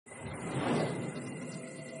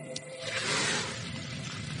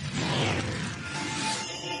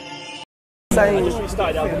I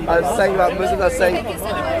was saying about Muslims, I was saying,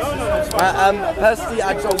 personally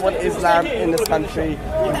I don't want Islam in this country,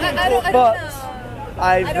 but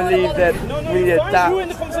I believe that we need to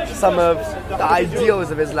adapt some of the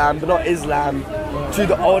ideals of Islam, but not Islam, to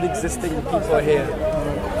the old existing people here.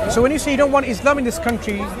 So when you say you don't want Islam in this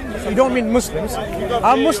country, you don't mean Muslims.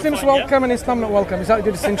 Are Muslims welcome and Islam not welcome? Is that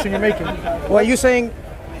the distinction you're making? Or are you saying,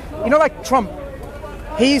 you know, like Trump,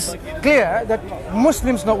 he's clear that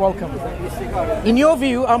Muslims not welcome. In your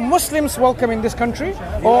view, are Muslims welcome in this country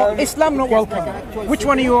or Islam not welcome? Which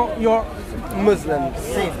one are your Muslims.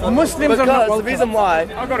 Muslims are not welcome. The reason why is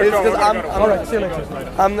because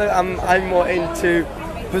I'm more into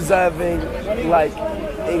preserving like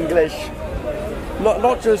English,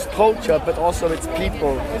 not just culture but also its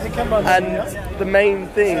people. And the main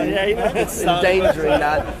thing that's endangering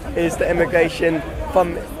that is the immigration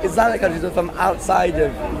from Islamic countries or from outside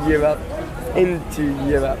of Europe into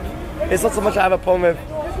Europe. It's not so much I have a problem with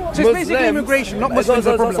Muslims. So it's basically immigration, not Muslims.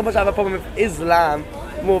 It's not so much I have a problem with Islam,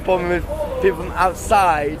 more problem with people from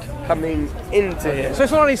outside coming into here. So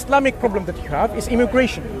it's not an Islamic problem that you have, it's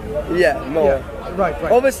immigration. Yeah, more. Yeah, right.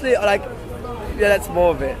 Obviously, like, yeah, that's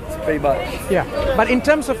more of it, pretty much. Yeah, but in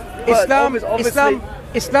terms of Islam,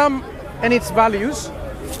 Islam and its values,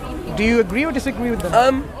 do you agree or disagree with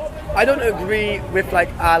them? I don't agree with like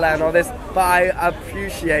Allah and all this, but I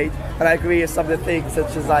appreciate and I agree with some of the things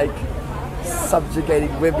such as like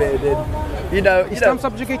subjugating women and Islam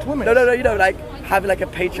subjugates women. No, like having like a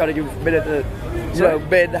patriarchy with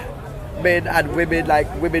men and women,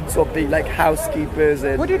 like women sort of being like housekeepers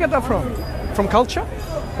and. Where do you get that from? From culture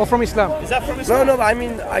or from Islam? Is that from Islam? No, I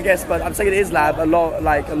mean I guess, but I'm saying in Islam a lot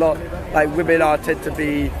like women are tend to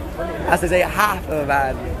be, as they say, half of a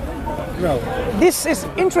man. No. This is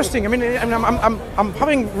interesting. I mean, I'm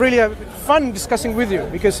having really a fun discussing with you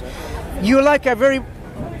because you're like a very,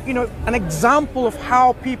 an example of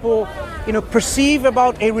how people, perceive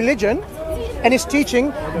about a religion and its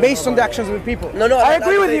teaching based on the actions of the people. No, I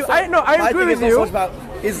agree with you. I agree with you. It's not so much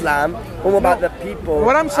about Islam, or about the people.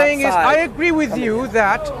 What I'm saying outside. is, I agree with you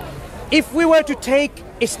that if we were to take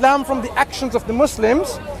Islam from the actions of the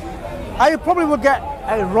Muslims, I probably would get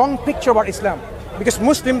a wrong picture about Islam. Because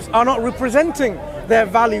Muslims are not representing their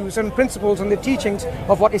values and principles and the teachings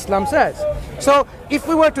of what Islam says. So if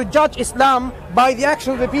we were to judge Islam by the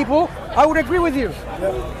actions of the people, I would agree with you.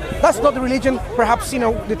 That's not the religion, perhaps,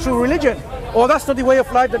 the true religion. Or that's not the way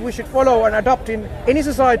of life that we should follow and adopt in any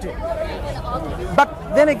society. But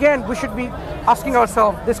then again, we should be asking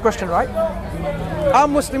ourselves this question, right? Are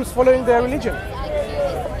Muslims following their religion?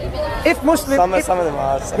 If Muslims... Some of them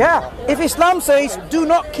are. Yeah. If Islam says, do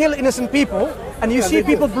not kill innocent people, and you see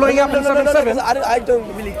people blowing up in 7/7. I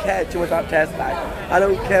don't really care too much about terrorist attacks. I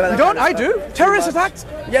don't care about that. You don't? I do. Terrorist attacks?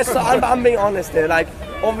 Yes, so I'm being honest here. Like,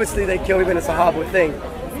 obviously they kill women, it's a horrible thing.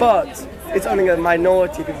 But it's only a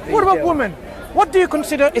minority. What about women? What do you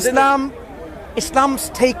consider Islam's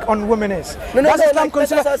take on women is? Does Islam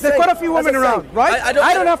consider... There's quite a few women around, right? I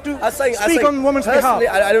don't have to speak on women's behalf.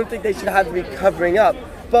 I don't think they should have to be covering up.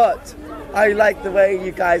 But I like the way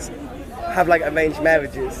you guys have like arranged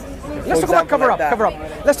marriages. Let's talk about cover up.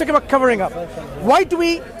 Let's talk about covering up. Why do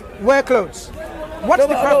we wear clothes? What's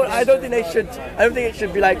the problem? I don't think they should. I don't think it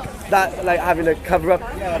should be like that, like having a cover up.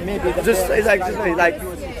 Yeah, maybe. I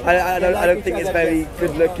don't think it's very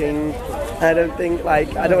good looking. I don't think I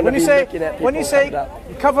don't want to be looking at people. When you say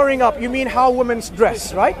covering up, you mean how women's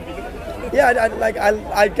dress, right? Yeah,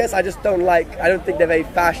 I guess I just don't like. I don't think they're very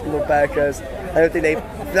fashionable burqas. I don't think they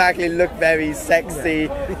exactly look very sexy,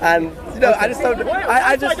 and I just don't.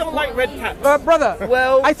 I don't like red caps. Brother,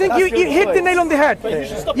 well, I think you hit the nail on the head.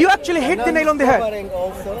 You actually hit the nail on the head.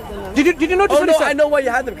 Did you notice what he said? I know why you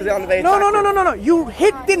had them because they're on the very. No. You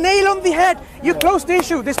hit the nail on the head. You closed the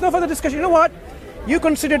issue. There's no further discussion. You know what? You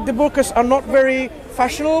considered the burqas are not very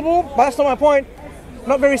fashionable, but that's not my point.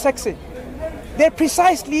 Not very sexy. They're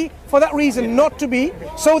precisely for that reason not to be,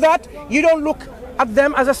 so that you don't look at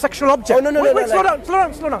them as a sexual object. Oh, no, wait, slow down.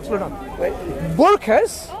 Wait.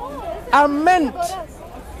 Burqas are meant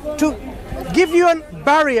to give you a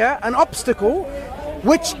barrier, an obstacle,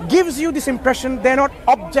 which gives you this impression they're not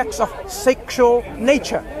objects of sexual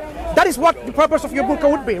nature. That is what the purpose of your burqa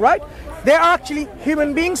would be, right? There are actually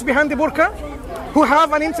human beings behind the burqa who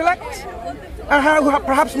have an intellect and who have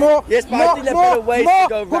perhaps more. Yes, but I think there are better ways to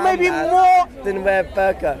go around who may be more than wear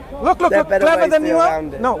burqa. Look, clever than you are.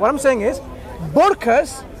 No, what I'm saying is,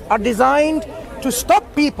 burqas are designed to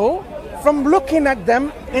stop people from looking at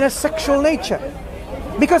them in a sexual nature.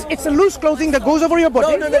 Because it's a loose clothing that goes over your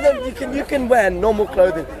body. No. You can wear normal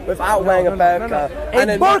clothing without wearing a burqa.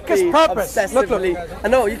 A burqa's purpose. Obsessively. I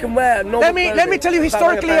know you can wear normal clothing. Let me tell you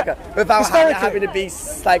historically. Without having to be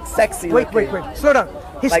like sexy. Wait. Slow down.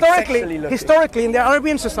 Historically, in the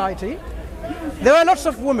Arabian society, there were lots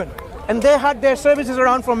of women, and they had their services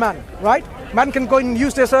around for man. Right? Man can go and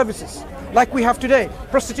use their services, like we have today.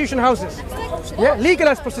 Prostitution houses. Yeah,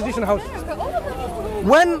 legalized prostitution houses.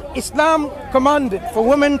 When Islam commanded for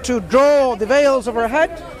women to draw the veils of her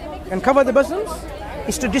head and cover the bosoms,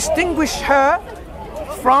 is to distinguish her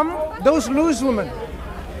from those loose women,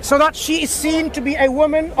 so that she is seen to be a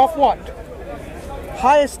woman of what?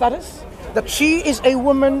 Higher status. That she is a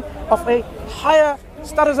woman of a higher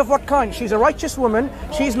status of what kind? She's a righteous woman.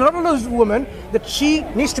 She is not a loose woman. That she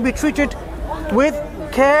needs to be treated with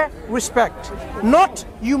care, respect. Not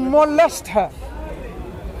you molest her.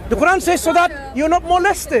 The Quran says so that you're not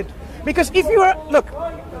molested. Because if you are, look,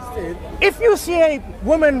 if you see a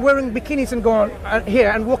woman wearing bikinis and go on here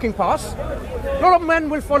and walking past, a lot of men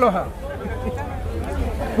will follow her.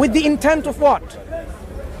 With the intent of what?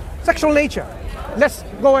 Sexual nature. Let's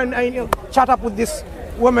go and chat up with this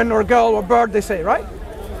woman or girl or bird, they say, right?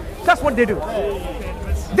 That's what they do.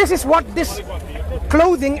 This is what this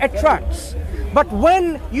clothing attracts. But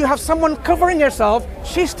when you have someone covering herself,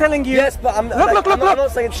 she's telling you, yes, but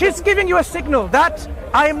look. She's giving you a signal that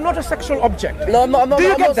I am not a sexual object. No, I'm not. Do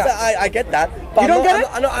you get that? I get that. But you don't get it?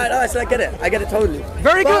 I said I get it. I get it totally.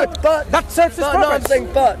 Very good. But that serves its purpose. No, I'm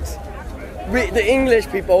saying the English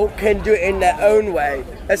people can do it in their own way.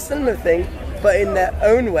 A similar thing, but in their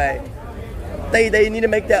own way. They need to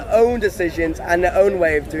make their own decisions and their own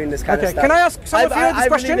way of doing this kind of stuff. Can I ask some of you this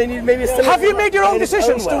question? Have you made your own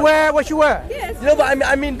decisions to wear what you wear? Yes. You know, but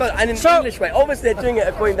I mean, but in an English way. Obviously, they're doing it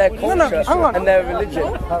according to their culture and their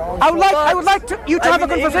religion. I would like you to have a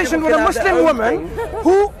conversation with a Muslim woman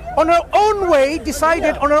who, on her own way,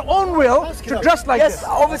 decided on her own will to dress like this. Yes,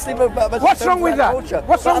 obviously, but what's wrong with that?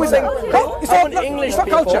 What's wrong with that? It's not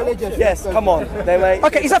culture. Yes, come on.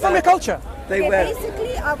 Okay, is that from your culture?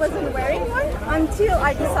 Basically, I wasn't wearing one until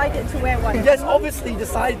I decided to wear one. Yes, obviously you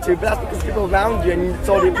decided to, but that's because people around you and you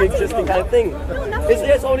saw the pre-existing kind of thing.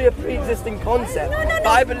 It's only a pre-existing concept. But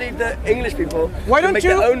I believe that English people why don't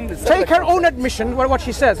you take her own admission, what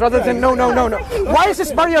she says, rather than no. Why is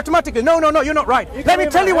this barrier automatically? No, you're not right. Let me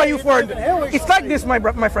tell you why you foreign. It's like this,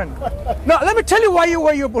 my friend. No, let me tell you why you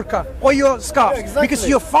wear your burqa or your scarf. Because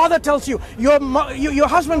your father tells you, your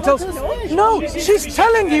husband tells you. No, she's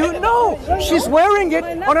telling you no. She's wearing it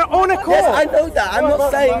on her own accord. Yes, I know that. I'm not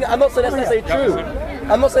saying that's necessarily true.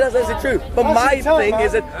 I'm not saying that's necessarily true. But my thing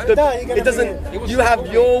is that it doesn't. You have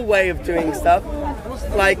your way of doing stuff,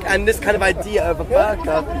 and this kind of idea of a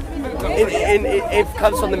burqa, it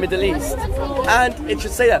comes from the Middle East, and it should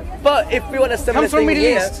say that. But if we want a similar thing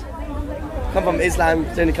here, come from Islam,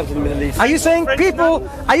 it only comes from the Middle East. Are you saying people?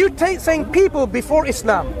 Are you saying people before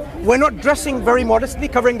Islam were not dressing very modestly,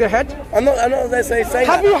 covering their head? I'm not necessarily saying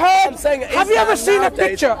that. Have you heard? I'm saying have you ever seen a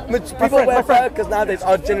picture? People wear burqas nowadays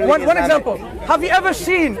are generally one example. Have you ever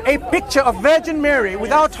seen a picture of Virgin Mary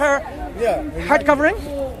without her head covering?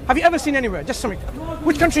 Have you ever seen anywhere? Just something.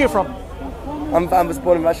 Which country are you from? I was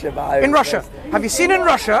born in Russia, but in Russia. Have you seen in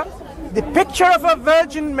Russia the picture of a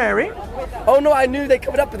Virgin Mary? Oh no, I knew they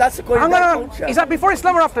covered up, but that's according to their culture. Is that before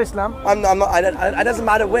Islam or after Islam? I'm not. It doesn't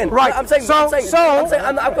matter when. Right. I'm saying.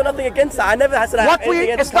 I've got nothing against that. I never said what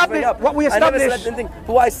we established. I never said anything.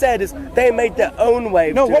 But what I said is they made their own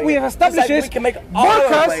way. No, what we have established is we can make our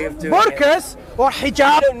own way of doing burqas or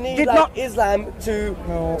hijab. We don't need Islam to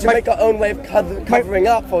make our own way of covering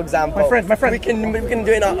up. For example, my friend, we can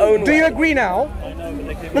do it in our own way. Do you agree now?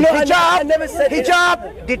 No, I never said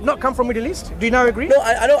hijab did not come from Middle East. Do you now agree? No,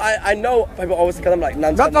 I know. People always because I'm like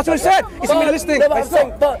that's what I said. It's a Middle East thing. No,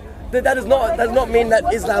 but that does not mean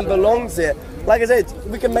that Islam belongs here. Like I said,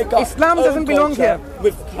 we can make our Islam doesn't belong here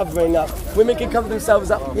with covering up. Women can cover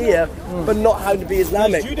themselves up here, but not having to be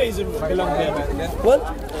Islamic. Judaism belongs here, man.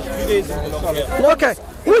 What? Judaism belongs here. No, okay.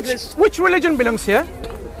 Which religion belongs here?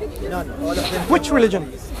 None. Which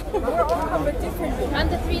religion? And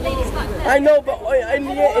the three ladies back there. I know, but in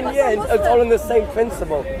the end, it's all in the same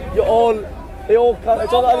principle.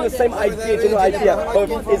 It's all under the same general idea of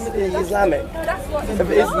Islamic.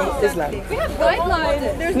 Islam. We have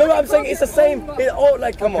guidelines. No, I'm saying it's the same.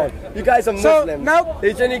 Come on, you guys are Muslims. Now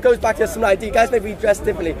it generally goes back to a similar idea. You guys may be dressed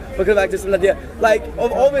differently, but go back to a similar idea.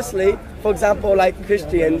 Obviously, for example,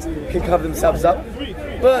 Christians can cover themselves up.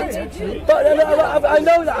 But I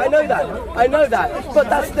know that. But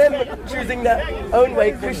that's them choosing their own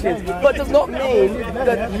way, Christians. But it does not mean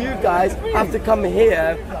that you guys have to come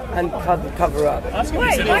here and cover up.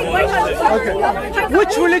 Okay.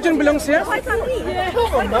 Which religion belongs here?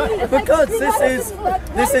 Because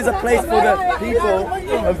this is a place for the people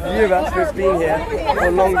of Europe who've been here for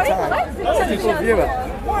a long time. People of Europe.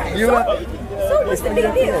 Europe.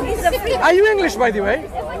 Are you English, by the way?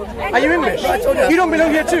 Are you English? You don't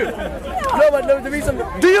belong here too? No, but no, the reason...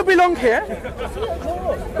 Do you belong here?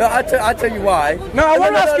 No, I'll tell you why. No, I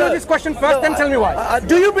want to ask you this question first, then tell me why.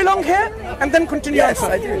 Do you belong here? And then continue Yes,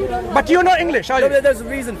 answering. I do. But you're not English, are you? No, there's a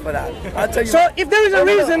reason for that. I'll tell you. So if there is a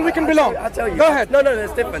reason, we can belong. I'll tell you. Go ahead. No,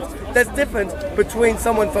 there's difference. There's difference between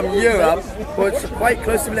someone from Europe, who is a quite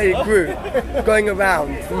closely related group, going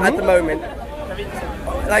around at the moment.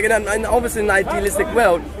 Like, and obviously in an idealistic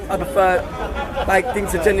world, I prefer like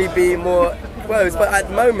things to generally be more close. But at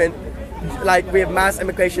the moment, like we have mass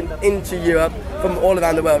immigration into Europe from all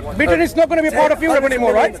around the world. Britain is not going to be part of Europe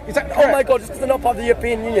anymore, right? Is that correct? Oh my God! Just because they're not part of the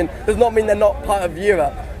European Union does not mean they're not part of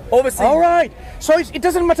Europe. Obviously. All right. So it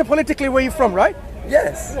doesn't matter politically where you're from, right?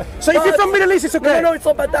 Yes. So if you're from Middle East, it's okay. No, it's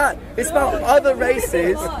not about that. It's about other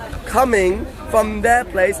races coming from their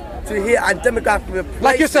place to here and demographically replacing.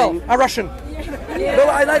 Like yourself, a Russian. No,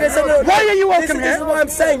 like I said, no. Why are you welcome here? This is what I'm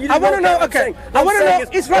saying. I want to know. Okay, I want to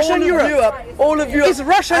know. Is Russia in Europe? All of Europe. Is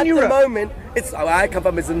Russia in Europe? At the moment, it's where I come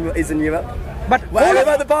from is in Europe. But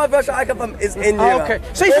the part of Russia I come from is in Europe. Okay,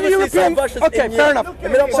 so if the European. Okay, fair enough.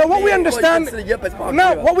 So what we understand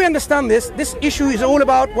now, what we understand this issue is all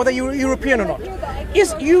about whether you're European or not.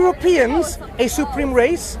 Is Europeans a supreme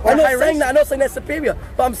race? I'm not saying that. I'm not saying they're superior,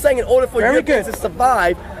 but I'm saying in order for Europeans to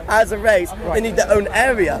survive as a race, they need their own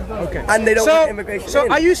area, and they don't want immigration. So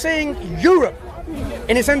are you saying Europe,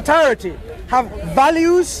 in its entirety, have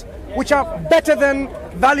values which are better than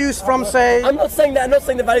values from, say... I'm not saying that. I'm not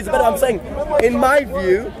saying the values are better. I'm saying, in my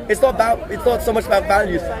view, it's not so much about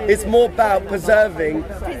values. It's more about preserving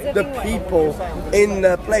the people in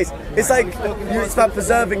the place. It's like it's about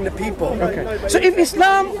preserving the people. Okay. So if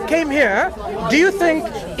Islam came here, do you think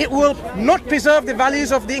it will not preserve the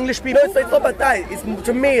values of the English people? No, so it's not about that.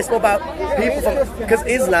 To me, it's more about people from... Because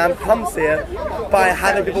Islam comes here by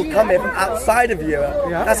having people come here from outside of Europe.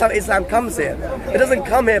 Yeah. That's how Islam comes here. It doesn't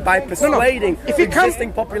come here by persuading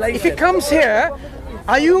existing population. If it comes here,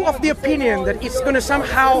 are you of the opinion that it's going to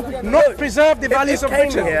somehow not preserve the values of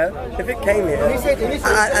Britain? If it came here,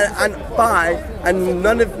 and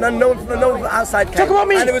none of outside came, talk about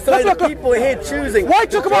me. And it was the people here choosing. Why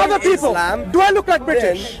talk about other people? Islam, do I look like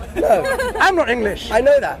British? No, I'm not English. I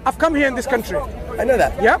know that. I've come here in this country. I know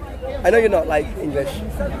that. Yeah. I know you're not like English.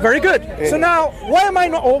 Very good. Yeah. So now, why am I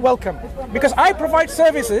not all welcome? Because I provide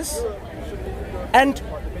services, and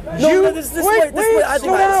this way, I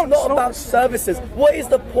think it's not about services. What is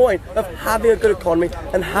the point of having a good economy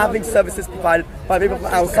and having services provided by people from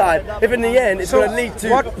outside if in the end it's going to lead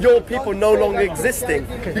to your people no longer existing?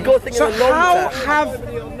 You've got to think in the long term.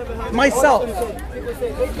 Have myself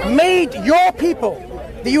made your people,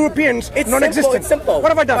 the Europeans, non-existent? It's simple.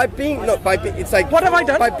 What have I done? It's like, what have I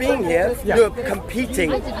done? By being here, you're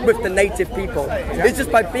competing with the native people. Yeah. It's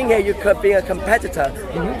just by being here, you're being a competitor.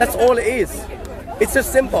 That's all it is. It's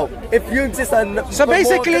just simple. If you exist so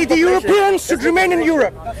basically the Europeans should remain in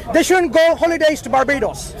Europe. They shouldn't go holidays to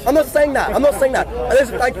Barbados. I'm not saying that.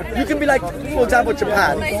 Like, you can be like, for example,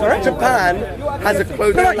 Japan. Sorry? Japan has a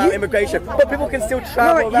closed about immigration, but people can still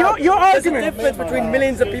travel around. Your argument. There's a difference between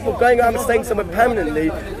millions of people going around and staying somewhere permanently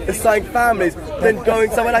and starting families than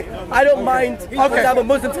going somewhere like, I don't mind, for example,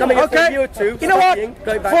 Muslims coming in for a year or two, you know what?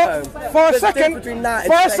 Going back home. For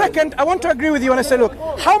a second, I want to agree with you and I say, look,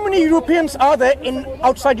 how many Europeans are there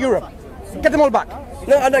outside Europe? Get them all back.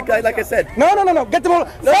 No, like I said. No. Get them all.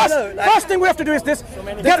 First thing we have to do is this.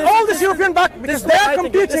 Get all this European back because they are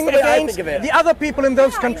competing against the other people in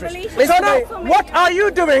those countries. So now, what are you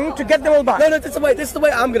doing to get them all back? No, this is the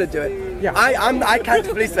way I'm going to do it. Yeah. I can't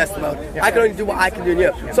police the rest of the world. Yeah. I can only do what I can do in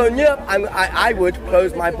Europe. Yeah. So in Europe, I would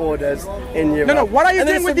close my borders in Europe. No. What are you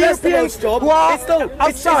doing with the Europeans who are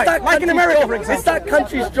outside, like in America, for example? It's that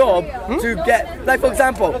country's job to get, like for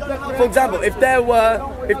example, if there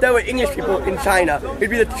were English people in China, it'd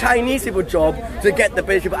be the Chinese people's job to get the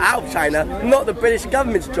British people out of China, not the British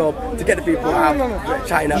government's job to get the people out of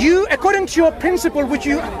China. You, according to your principle, which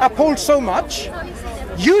you uphold so much,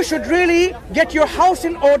 you should really get your house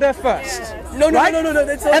in order first. No.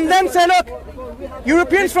 And then say, look,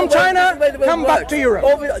 Europeans from China come back to Europe.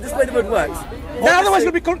 This is the way the word works. Then otherwise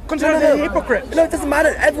you'll be considered a hypocrite. No, it doesn't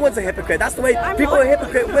matter. Everyone's a hypocrite. That's the way people who are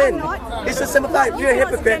hypocrite win. It's just simple fact. If you're a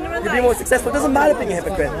hypocrite, you'll be more successful. It doesn't matter being a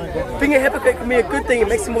hypocrite. Being a hypocrite can be a good thing. It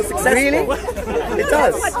makes you more successful. Really? It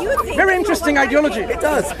does. Very interesting ideology. It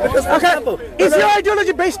does. Because, for Okay. example, Is your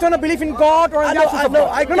ideology based on a belief in God or in the absence of God?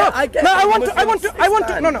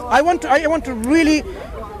 I want to really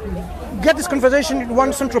get this conversation in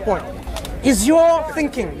one central point. Is your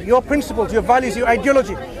thinking, your principles, your values, your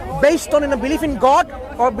ideology based on a belief in God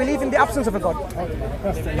or belief in the absence of a God?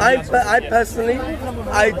 I personally,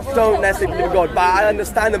 I don't necessarily believe in God, but I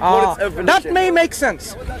understand the importance of religion. That may make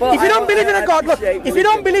sense. Well, if you don't believe in a God, look, appreciate if you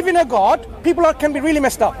don't believe in a God, people can be really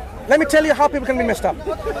messed up. Let me tell you how people can be messed up.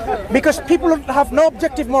 Because people have no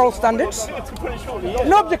objective moral standards.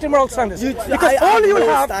 No objective moral standards. Because all you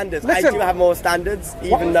have... Standards. Listen, I do have moral standards,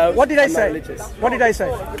 even though what did I I'm not say? religious. What did I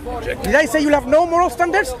say? Did I say you have no moral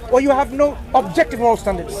standards or you have no objective moral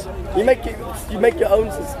standards? You make your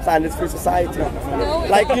own standards through society.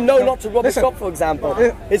 Like you know not to rob a shop, for example.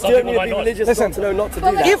 It's you don't need to be religious not to know not to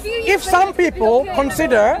do that.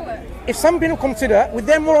 If some people consider with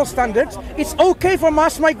their moral standards, it's okay for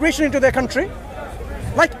mass migration into their country.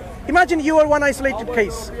 Like, imagine you are one isolated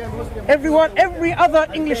case. Every other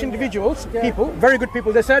English people, very good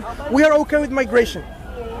people, they said, we are okay with migration.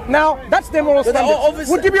 Now, that's their moral standards.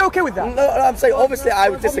 Would you be okay with that? No, I'm saying obviously I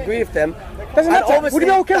would disagree with them. Doesn't matter. Would you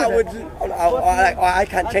be okay with it? I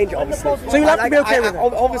can't change it, obviously. So you have to be okay with it?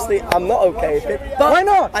 Obviously, I'm not okay with it. But why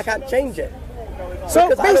not? I can't change it. So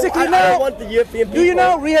Because basically I don't want the European people do you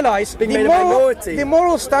now realize being made a minority. the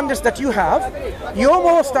moral standards that you have, your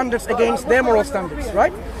moral standards against their moral standards,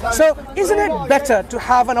 right? So isn't it better to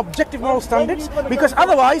have an objective moral standards? Because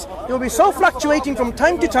otherwise you'll be so fluctuating from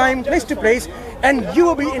time to time, place to place, and you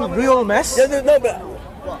will be in real mess. Yeah, no,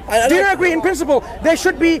 but do you agree in principle there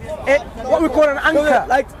should be what we call an anchor,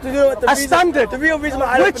 a standard, the real reason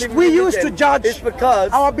why I don't which believe in we use religion to judge is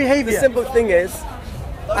because our behavior? The simple thing is,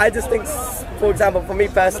 I just think, for example, for me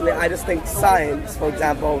personally, I just think science, for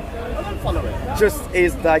example, just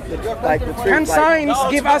is like the truth. Can science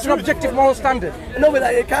give us an objective moral standard? No, but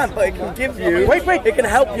it can't. But it can give you. Wait. It can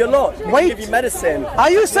help you a lot. It Wait. can give you medicine. Are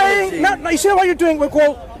you saying? No, you see what you're doing? We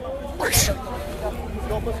call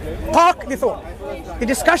park the thought. The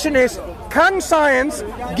discussion is: can science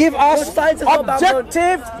give us science is not about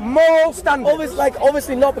objective moral standards?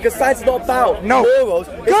 Obviously not, because science is not about morals.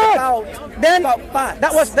 It's Good. about facts.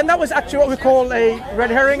 That was actually what we call a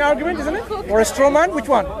red herring argument, isn't it? Or a straw man? Which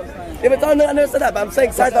one? Yeah, but I understand that. But I'm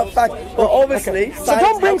saying science is about facts. But obviously, okay. So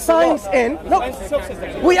don't bring science in. No,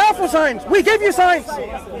 we are for science. We gave you science.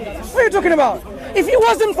 What are you talking about? If it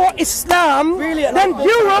wasn't for Islam, then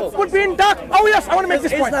Europe would be in dark. Oh yes, I want to make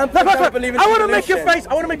this point. Look. I want to make your face.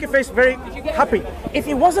 I want to make your face very happy. If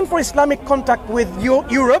it wasn't for Islamic contact with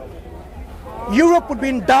Europe, Europe would be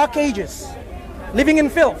in dark ages, living in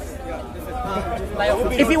filth.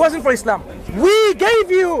 If it wasn't for Islam, we gave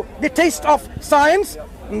you the taste of science.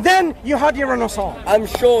 Then you had your Renaissance. I'm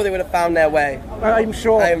sure they would have found their way. I'm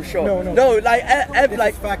sure. I am sure. No.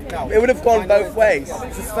 It would have gone both ways.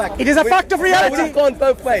 It is a fact of reality. It would have gone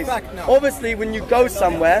both ways. Obviously, when you go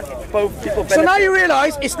somewhere, both people benefit. So now you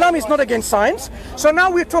realize Islam is not against science. So now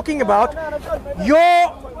we're talking about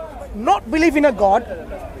your not believing in a God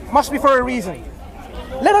must be for a reason.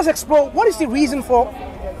 Let us explore what is the reason for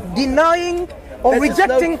denying or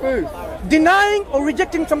rejecting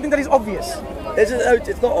something that is obvious.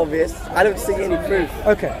 It's not obvious. I don't see any proof.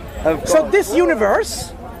 Okay. So this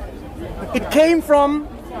universe, it came from...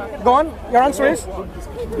 Go on, your answer is?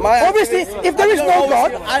 Obviously, if there is no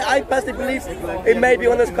God... I personally believe it may be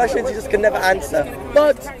one of those questions you just can never answer.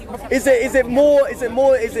 But is it more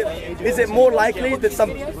likely that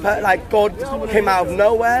some God came out of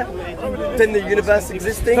nowhere than the universe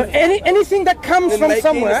existing? So anything that comes from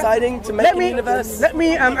somewhere... Deciding to make a universe? Let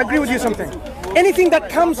me agree with you something. Anything that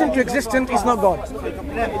comes into existence is not God.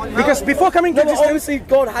 Because before coming to existence... obviously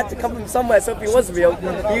God had to come from somewhere, so if he was real...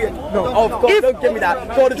 God, don't give me that.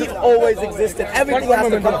 God has just always existed. Everything has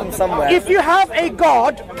to come from somewhere. If you have a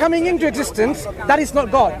God coming into existence, that is not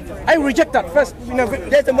God. I reject that first.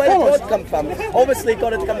 Yes, and where did God come from? Obviously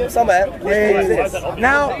God had to come from somewhere.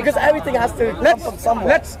 Now, because everything has to come from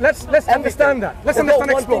somewhere. Let's understand that. Let's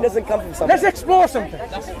understand. One thing doesn't come from somewhere. Let's explore something.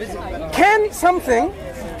 Can something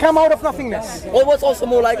come out of nothingness? Well, what's also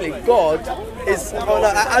more likely? God is...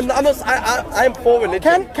 I'm for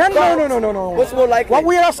religion. No. What's more likely? What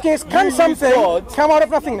we're asking is, can something come out of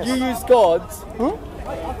nothingness? You use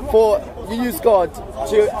God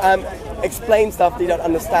to explain stuff that you don't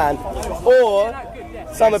understand, or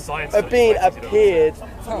some being appeared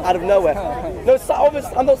out of nowhere. No,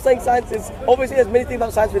 obviously, I'm not saying science is, obviously there's many things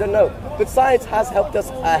about science we don't know, but science has helped us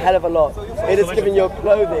a hell of a lot. It has given your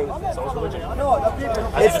clothing.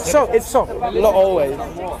 It's not always.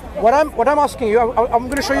 What I'm asking you, I'm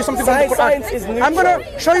going to show you something from the Quran. Science is neutral. I'm going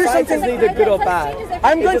to show you science something. Is either good or bad.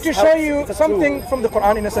 I'm going to show you something from the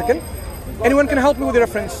Quran in a second. Anyone can help me with the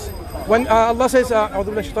reference? When Allah says, أعوذ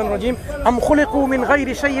بالله الشيطان الرجيم, أم خلقوا من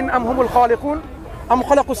غير شيء أم هم الخالقون أم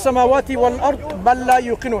خلقوا السماوات والأرض بل لا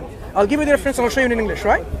يوقنون. I'll give you the reference and I'll show you in English,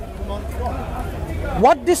 right?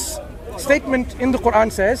 What this statement in the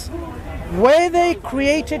Quran says, were they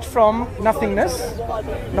created from nothingness?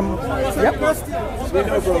 Yep.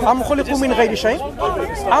 أم خلقوا من غير شيء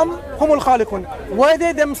أم هم الخالقون. Were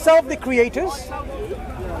they themselves the creators?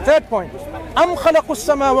 Third point. أم خلقوا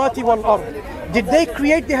السماوات والأرض. Did they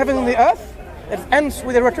create the heaven and the earth? It ends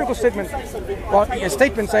with a rhetorical statement, or a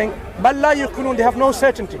statement saying, بَلْ لَا يُقِنُونَ. They have no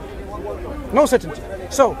certainty. No certainty.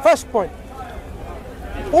 So, first point.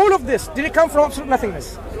 All of this, did it come from absolute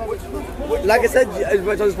nothingness? Like I said, it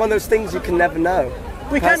was one of those things you can never know.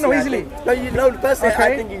 We can know easily. Personally,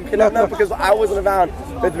 I think you cannot know because I wasn't around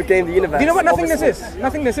when it became the universe. Do you know what nothingness is?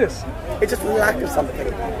 Nothingness is? It's just lack of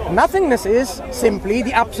something. Nothingness is simply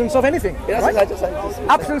the absence of anything. Yeah, right?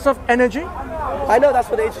 Absence of energy. I know that's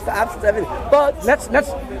what it is, just the absence of everything. But let's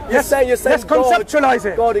conceptualize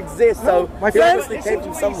it. God exists, so my he friend, obviously came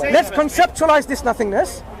from somewhere. Let's conceptualize this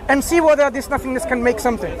nothingness and see whether this nothingness can make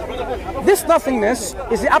something. This nothingness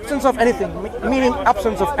is the absence of anything, meaning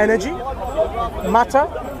absence of energy, matter,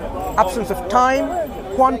 absence of time,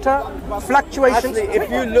 quanta, fluctuations. Actually, if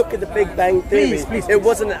you look at the Big Bang Theory, please. It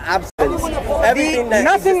wasn't an absence. Everything that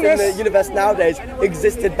exists in the universe nowadays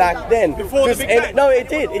existed back then. Before the Big Bang? No, it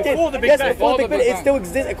did. Before the Big Yes, Bang. before the Big Bang. It still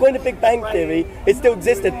existed. According to Big Bang Theory, it still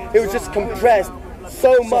existed. It was just compressed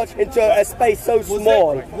so much into a space so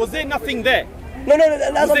small. Was there nothing there? No,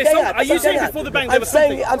 that's what I'm saying. Are you saying before the Bang there was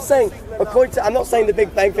something? I'm saying, according to, I'm not saying the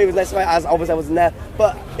Big Bang Theory was necessary, as obviously I wasn't there,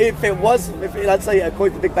 but if let's say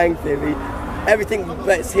according to the Big Bang Theory, everything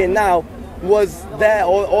that's here now was there,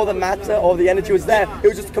 all the matter, all the energy was there, it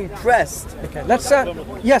was just compressed. Okay, let's,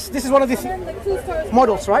 yes, this is one of these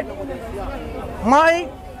models, right? My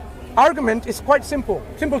argument is quite simple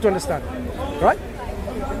to understand, right?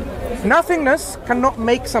 Nothingness cannot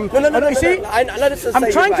make something. No, you see,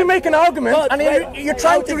 I'm trying to make an argument, and you're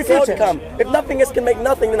trying to refute it. If nothingness can make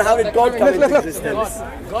nothing, then how did God come into existence?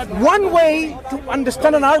 One way to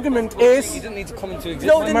understand an argument is... He didn't need to come into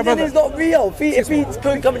existence. No, then it's not real. If he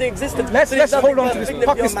couldn't come into existence, let's hold on to this.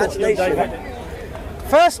 Fuck this imagination.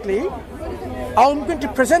 Firstly, I'm going to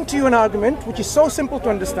present to you an argument which is so simple to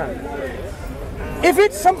understand. If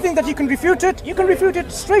it's something that you can refute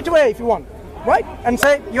it straight away if you want. Right? And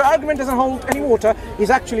say your argument doesn't hold any water,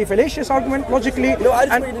 is actually a fallacious argument logically. No, I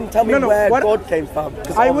just want you didn't tell me where God came from.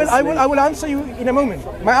 I will answer you in a moment.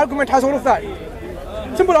 My argument has all of that.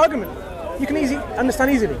 Simple argument. You can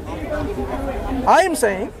understand easily. I am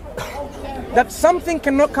saying that something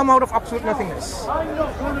cannot come out of absolute nothingness.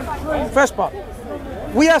 First part.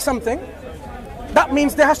 We are something. That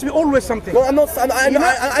means there has to be always something. No, I'm not.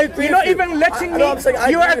 I agree. You're not even letting me.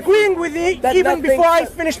 You are agreeing with me even before I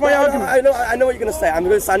finish my argument. I know what you're going to say. I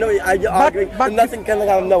know you're arguing. But nothing can come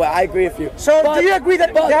out of nowhere. I agree with you. So do you agree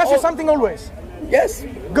that there has to be something always? Yes.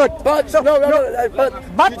 Good. But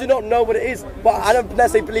but you do not know what it is. But I don't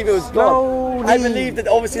necessarily believe it was God. I believe that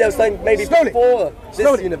obviously there was something maybe before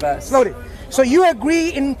this universe. Slowly. So you agree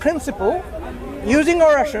in principle, using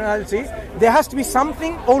our rationality, there has to be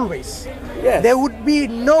something always. Yes. There would be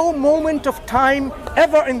no moment of time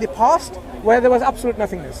ever in the past where there was absolute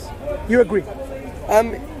nothingness. You agree?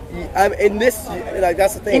 In this,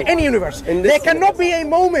 that's the thing. In any universe, there cannot be a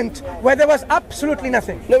moment where there was absolutely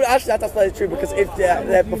nothing. No, but actually that's not true, because if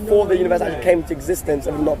they're before the universe actually came into existence,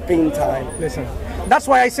 it would not been time. Listen, that's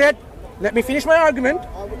why I said, let me finish my argument,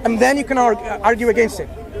 and then you can argue against it,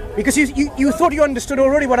 because you thought you understood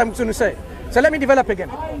already what I'm going to say. So let me develop again.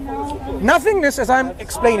 Nothingness, as I'm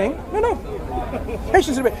explaining, no,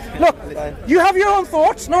 patience a bit. Look, you have your own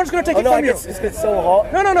thoughts, no one's going to take it from you. It's so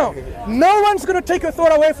hot. No. No one's going to take your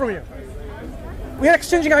thought away from you. We are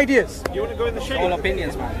exchanging ideas. You want to go in the shade? All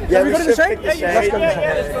opinions, man. Yeah, we go to the shade? Let's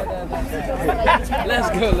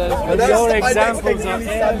go. Let's go. Your examples are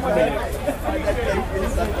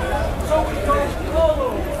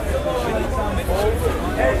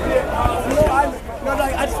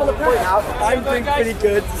I just want to point out, I'm doing pretty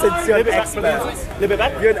good since you're an expert.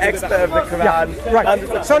 You're an expert of the Quran. Yeah,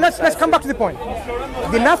 right. So let's come back to the point.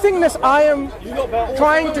 The nothingness I am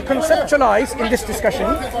trying to conceptualize in this discussion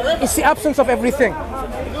is the absence of everything.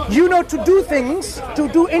 You know, to do things, to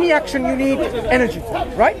do any action, you need energy,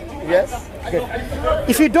 right? Yes. Good.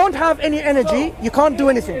 If you don't have any energy, you can't do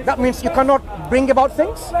anything. That means you cannot bring about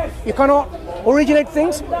things, you cannot originate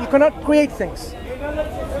things, you cannot create things.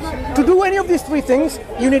 To do any of these three things,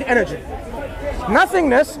 you need energy.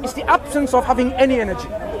 Nothingness is the absence of having any energy,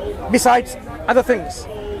 besides other things.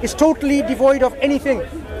 It's totally devoid of anything.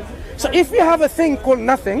 So if you have a thing called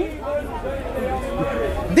nothing,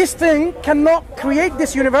 this thing cannot create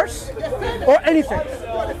this universe or anything,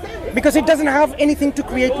 because it doesn't have anything to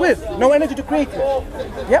create with, no energy to create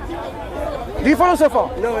with. Yep. Do you follow so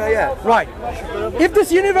far? No, yeah. Right. If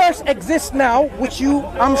this universe exists now, which you,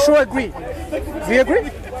 I'm sure, agree. Do you agree?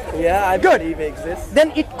 Yeah, I Good. believe it exists.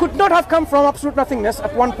 Then it could not have come from absolute nothingness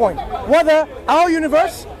at one point. Whether our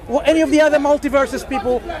universe or any of the other multiverses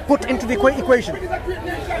people put into the equation.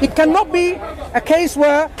 It cannot be a case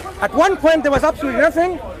where at one point there was absolutely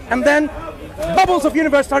nothing and then bubbles of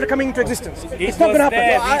universe started coming into existence. It's not going to happen.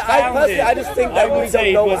 Well, I just think that we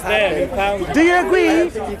don't know what happened. Do you agree?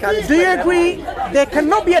 Do you agree there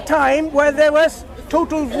cannot be a time where there was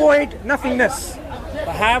total void nothingness?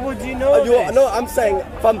 But how would you know this? No, I'm saying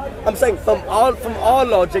from our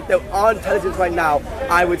logic, that our intelligence right now,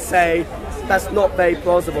 I would say that's not very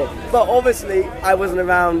plausible. But obviously, I wasn't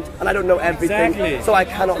around and I don't know everything, Exactly. so I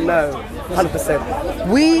cannot know 100%.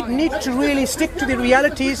 We need to really stick to the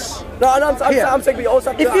realities. No, and I'm saying we also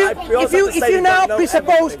have to, If you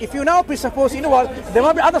now presuppose, you know what, there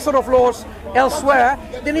might be other sort of laws elsewhere,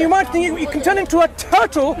 then you might think you can turn into a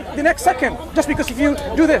turtle the next second, just because if you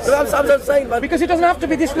do this. I'm just saying, but Because it doesn't have to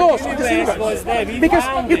be this laws of this was universe. there. We Because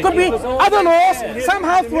found it could be It was all other laws there.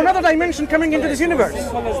 somehow through another dimension coming into this universe.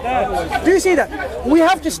 Simple as that. Do you see that? We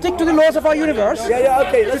have to stick to the laws of our universe. yeah,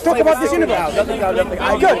 okay. Let's talk about this universe. Nothing.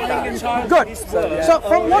 Good. So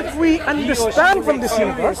from what we understand from this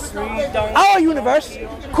universe, our universe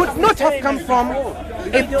could not have come from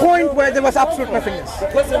a point where there was absolute nothingness.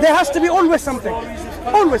 There has to be always something.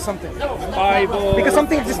 Always something. Bible. Because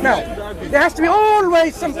something exists now. There has to be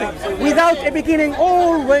always something. Without a beginning,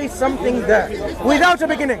 always something there. Without a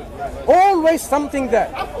beginning, always something there.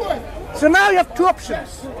 So now you have two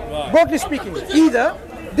options, broadly speaking. Either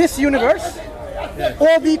this universe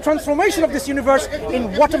or the transformation of this universe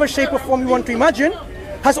in whatever shape or form you want to imagine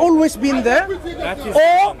has always been there,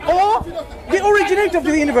 or the originator of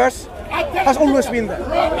the universe has always been there.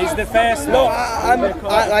 Is the first No, law.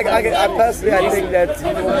 I personally, I think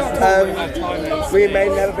that we may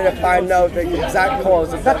never be able to find out the exact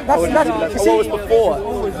cause of That's what was before.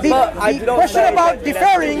 But I The do not question say about that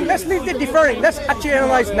differing, let's leave the differing, let's actually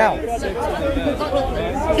analyze now.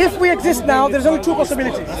 If we exist now, there's only two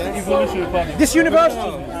possibilities. This universe,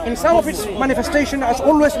 in some of its manifestation, has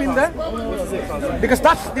always been there, because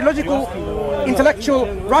that's the logical, intellectual,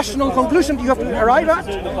 rational conclusion you have to arrive at,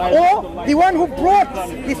 or the one who brought,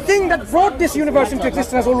 the thing that brought this universe into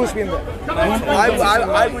existence has always been there.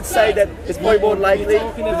 I would say that it's probably more likely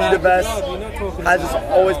the universe has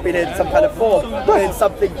always been in some kind of form, but in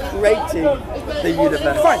something creating the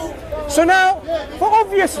universe. Fine. So now, for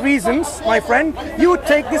obvious reasons, my friend, you would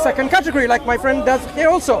take the second category, like my friend does here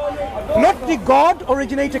also. Not the God,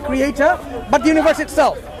 originator, creator, but the universe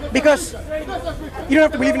itself. Because you don't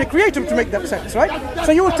have to believe in a creator to make that sense, right?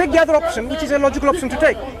 So you will take the other option, which is a logical option to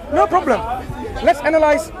take. No problem. Let's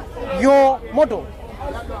analyze your model.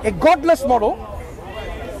 A godless model,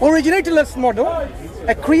 originatorless model,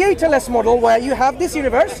 a creatorless model where you have this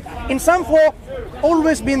universe in some form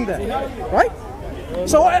always been there, right?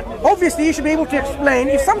 So obviously you should be able to explain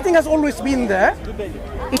if something has always been there,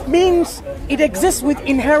 it means it exists with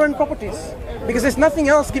inherent properties, because there's nothing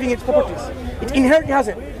else giving its properties. It inherently has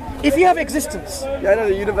it. If you have existence, Yeah, I know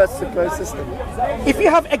the universe is a closed system. if you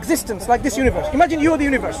have existence like this universe, imagine you are the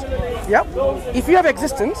universe. Yeah? If you have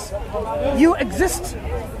existence, you exist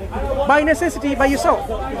by necessity by yourself.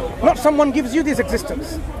 Not someone gives you this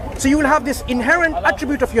existence. So you will have this inherent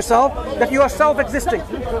attribute of yourself that you are self-existing.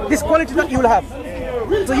 This quality that you will have.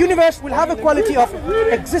 So universe will have a quality of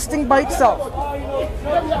existing by itself.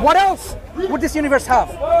 What else would this universe have?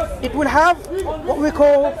 It will have what we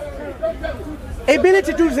call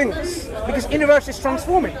ability to do things, because universe is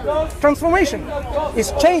transforming. Transformation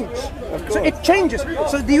is change. So it changes.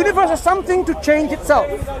 So the universe has something to change itself.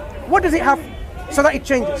 What does it have so that it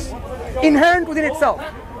changes? Inherent within itself,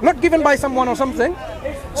 not given by someone or something.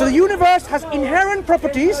 So the universe has inherent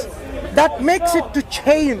properties that makes it to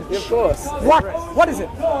change. Of course. What is it?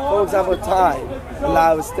 For example, time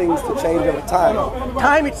allows things to change over time.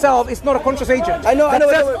 Time itself is not a conscious agent. I know.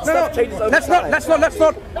 Stuff changes over time. Let's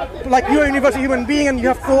not like you're a universal human being and you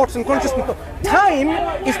have thoughts and consciousness. Time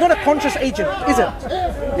is not a conscious agent, is it?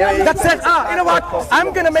 Yeah, that says, you know what?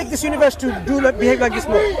 I'm going to make this universe to behave like this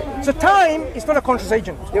more. So time is not a conscious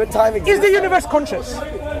agent. Time is the universe conscious?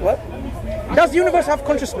 What? Does the universe have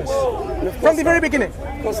consciousness from the very beginning?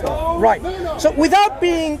 Of course not. Right. So without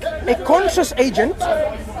being a conscious agent,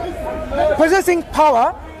 possessing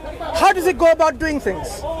power, how does it go about doing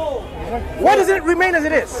things? Why does it remain as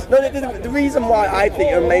it is? No, the reason why I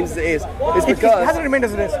think it remains as it is because... It hasn't remained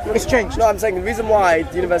as it is. It's changed. No, I'm saying the reason why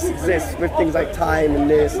the universe exists with things like time and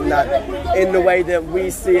this and that in the way that we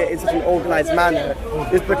see it in such an organised manner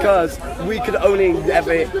is because we could only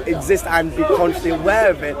ever exist and be consciously aware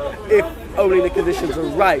of it if only the conditions are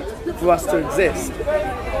right for us to exist.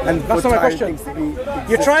 And that's not my question.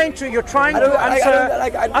 You're trying to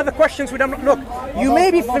answer other questions we don't look. You may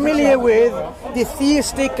be familiar with the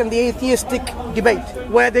theistic and the atheistic debate,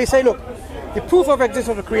 where they say, look, the proof of existence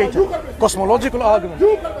of the Creator, cosmological argument,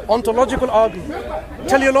 ontological argument,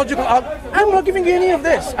 teleological argument. I'm not giving you any of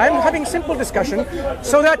this. I'm having simple discussion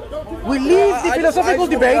so that we leave the philosophical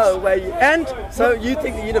debate. So you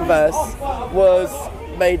think the universe was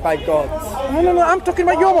made by God? No, I'm talking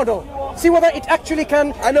about your model. See whether it actually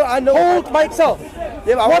can hold by itself.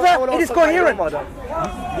 Yeah, whether it is coherent.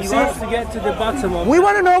 He wants to get to the bottom of it. We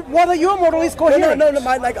want to know whether your model is coherent. No,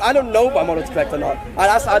 I don't know if my model is correct or not.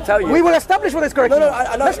 I'll tell you. We will establish whether it's correct or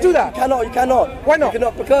not. Let's do that. You cannot. Why not? You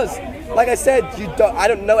cannot, because, like I said, I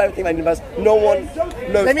don't know everything about the universe. No one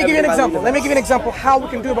knows. Let me give you an example. Let me give you an example how we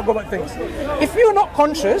can go about things. If you're not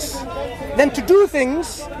conscious, then to do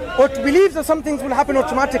things or to believe that some things will happen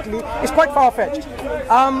automatically is quite far-fetched.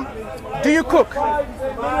 Do you cook?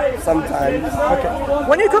 Sometimes. Okay.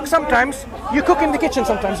 When you cook sometimes, you cook in the kitchen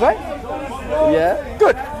sometimes, right? Yeah.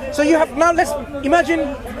 Good. So you have, now let's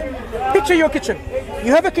imagine, picture your kitchen.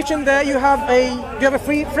 You have a kitchen there, do you have a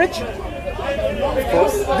free fridge? Of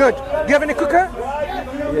course. Good. Do you have any cooker?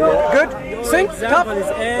 Yeah. Good. Sink? Tap? Example is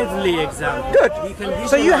earthly example. Good.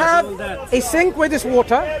 So you have a sink with this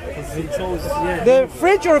water, the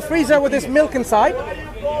fridge or a freezer with this milk inside,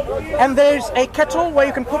 and there's a kettle where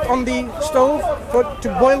you can put on the stove to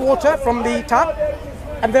boil water from the tap,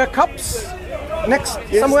 and there are cups next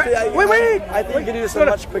somewhere. Wait. I think you can do this in a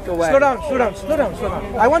much quicker way. Slow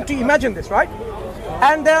down. I want to imagine this, right?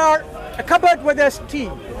 And there are a cupboard where there's tea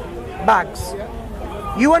bags.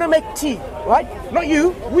 You want to make tea, right? Not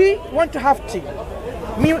you. We want to have tea.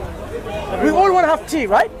 We all want to have tea,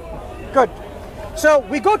 right? Good. So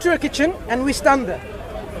we go to a kitchen and we stand there.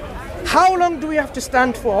 How long do we have to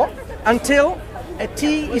stand for until a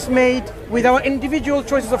tea is made with our individual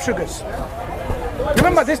choices of sugars?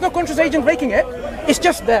 Remember, there's no conscious agent making it. It's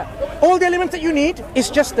just there. All the elements that you need is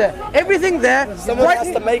just there. Everything there. Someone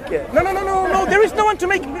has to make it. No. There is no one to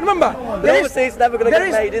make it. Remember, it's never going to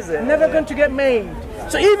get made, is it? Never going to get made.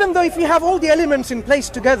 So even though if you have all the elements in place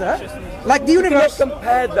together, like the universe. You cannot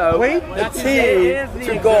compare though the tea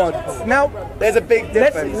to God. Now there's a big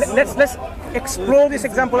difference. Let's explore this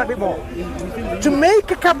example a bit more. To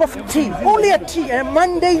make a cup of tea, only a tea, a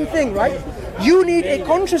mundane thing, right? You need a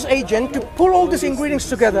conscious agent to pull all these ingredients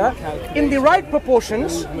together in the right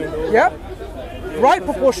proportions, right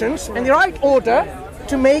proportions and the right order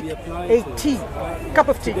to make a cup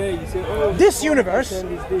of tea. This universe,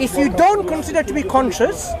 if you don't consider to be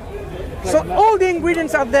conscious, so all the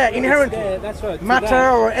ingredients are there inherently,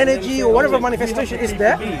 matter or energy or whatever manifestation is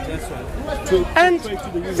there, and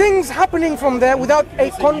things happening from there without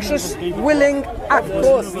a conscious, willing act. Of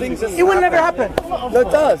course, things it will never happen. No,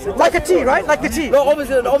 it does. Like a tea, right? Like the tea. No,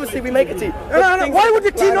 obviously we make a tea. No. Why would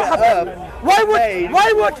the tea not happen? Why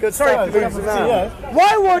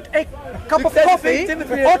would a cup of coffee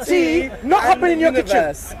or tea not happen in your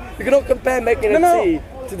kitchen? You cannot compare making a tea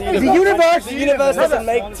to the universe. The universe doesn't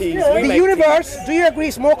make teas. The universe, do you agree,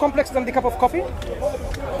 is more complex than the cup of coffee?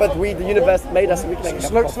 But the universe made us. We can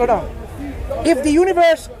make slow down. If the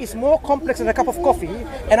universe is more complex than a cup of coffee,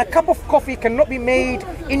 and a cup of coffee cannot be made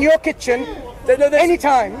in your kitchen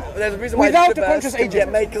anytime without a conscious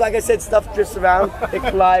agent, because like I said, stuff drifts around, it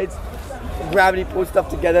collides, gravity pulls stuff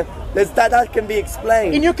together. That can be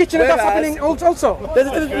explained. In your kitchen, that's happening also. There's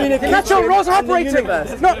a difference between a the natural laws are operating.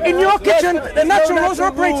 No, in your kitchen, the natural laws are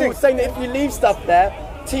operating. Saying that if you leave stuff there,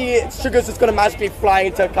 sugar's just going to magically fly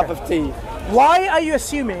into a cup of tea. Why are you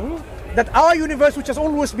assuming that our universe, which has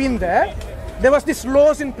always been there was these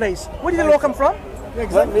laws in place? Where did the law come from?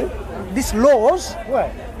 Exactly. These laws.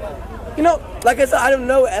 Where? You know, like I said, I don't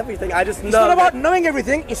know everything. I just know. it's not about knowing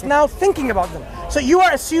everything, it's now thinking about them. So you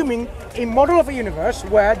are assuming a model of a universe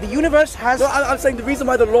where the universe has... No, I'm saying the reason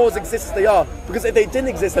why the laws exist as they are, because if they didn't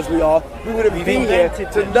exist as we are, we wouldn't be here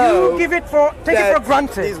to know. You give it for, take it for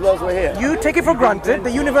granted. These laws were here. You take it for granted.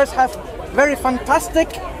 The universe has very fantastic,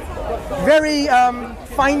 very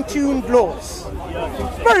fine-tuned laws.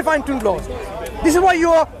 Very fine-tuned laws. This is why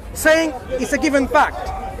you're saying it's a given fact.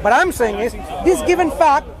 But I'm saying is, this given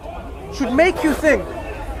fact should make you think.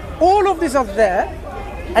 All of these are there,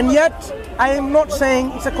 and yet I am not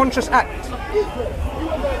saying it's a conscious act.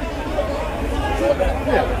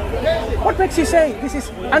 What makes you say this is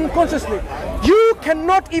unconsciously? You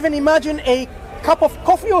cannot even imagine a cup of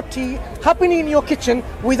coffee or tea happening in your kitchen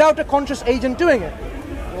without a conscious agent doing it.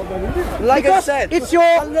 Like because I said, it's your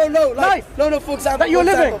life. For example, that you're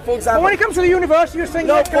living. For example, but when it comes to the universe, you're saying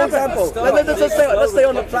no. For example, let's stay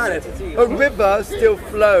on the planet. A river still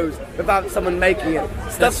flows without someone making it.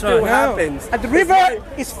 Stuff still happens. And the river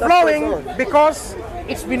is flowing because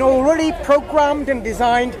it's been already programmed and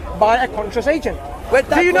designed by a conscious agent. Where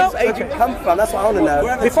did that agent come from? That's what I want to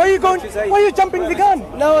know. Before you go, why are you jumping the gun?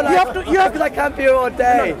 No, you have to. Because I can't be here all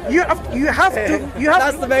day. No, you have to.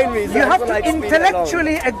 That's the main reason. You have to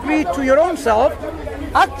intellectually agree to your own self.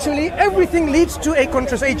 Actually, everything leads to a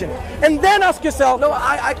conscious agent, and then ask yourself. No,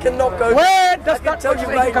 I cannot go. Where does that conscious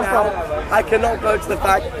agent come from? I cannot go to the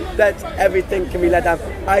fact that everything can be let down.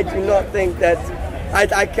 I do not think that. I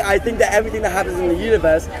think that everything that happens in the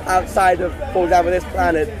universe outside of, for example, this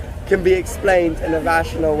planet, can be explained in a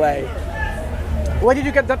rational way. Where did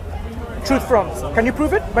you get that truth from? Can you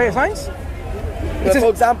prove it by science? For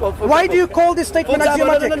example, why do you call this statement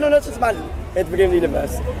axiomatic? No, just imagine. At the beginning of the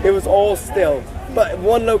universe, it was all still. But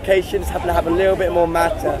one location just happened to have a little bit more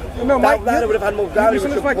matter. No, that would have had more gravity.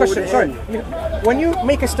 Listen to my question. Sorry. When you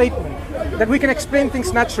make a statement that we can explain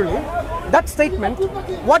things naturally, that statement,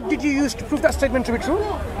 what did you use to prove that statement to be true?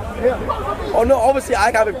 Yeah. Oh no, obviously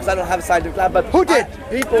I can't because I don't have a scientific lab, but who did?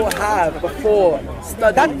 People have before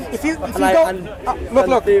studied. That, if you go,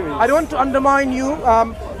 look, I don't want to undermine you.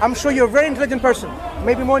 I'm sure you're a very intelligent person,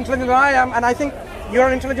 maybe more intelligent than I am, and I think you're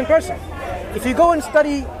an intelligent person. If you go and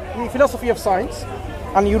study the philosophy of science,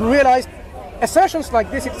 and you realize assertions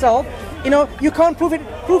like this itself, you can't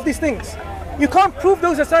prove these things. You can't prove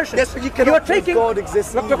those assertions. Yes, but you cannot prove God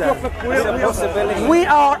exists. Look. We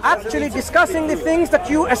are actually discussing the things that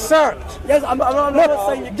you assert. Yes, I'm not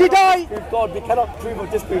saying you cannot prove God. We cannot prove or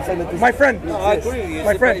disprove saying that this. My friend, I agree with you.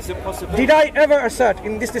 My friend, did I ever assert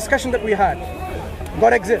in this discussion that we had,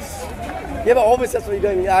 God exists? Yeah, but obviously that's what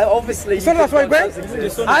you're doing. Obviously, so that's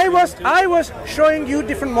what I was showing you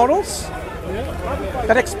different models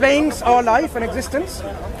that explains our life and existence.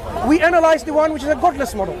 We analyzed the one which is a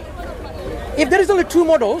godless model. If there is only two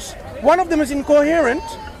models, one of them is incoherent,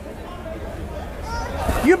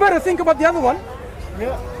 you better think about the other one.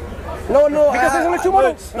 Yeah. No, because there's only two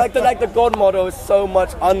models. Like the God model is so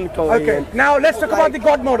much uncoherent. Okay, now let's talk about the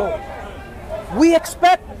God model. We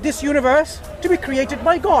expect this universe to be created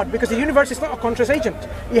by God because the universe is not a conscious agent.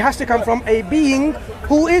 It has to come from a being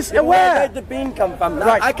who is aware. Where did the being come from? Now,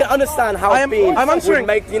 right. I can understand how beings would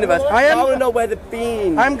make the universe. I want to know where the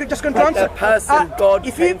being. I'm just going to answer. The person God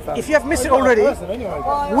came from. If you have missed it already,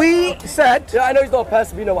 we said. Yeah, I know he's not a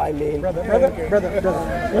person, but you know what I mean.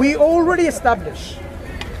 Brother. We already established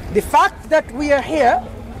the fact that we are here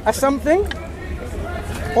as something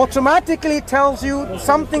automatically tells you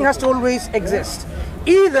something has to always exist.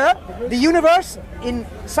 Either the universe in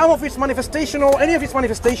some of its manifestation or any of its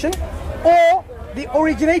manifestation, or the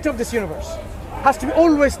originator of this universe has to be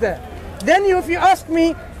always there. Then if you ask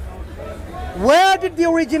me, where did the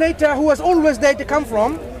originator who was always there to come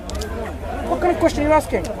from? What kind of question are you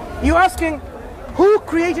asking? You're asking, who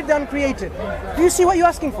created the uncreated? Do you see what you're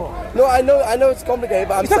asking for? No, I know it's complicated,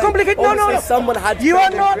 but it's not complicated. No. Someone had to you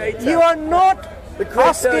are not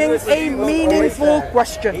asking a meaningful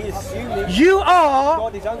question. You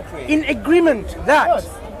are in agreement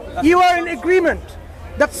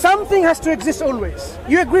that something has to exist always.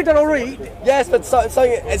 You agree that already? Yes, but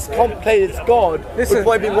something as complicated as God would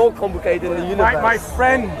probably be more complicated in the universe. My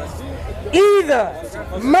friend, either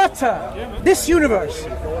matter, this universe,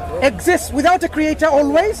 exists without a creator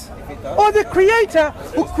always, or the creator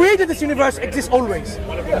who created this universe exists always.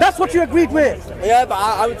 That's what you agreed with. Yeah, but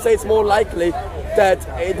I would say it's more likely that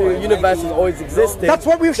the universe has always existed. That's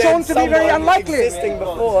what we've shown to be very unlikely. Existing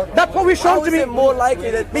before. That's what we've shown to be more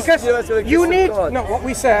likely that because you need. No, what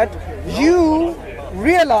we said. You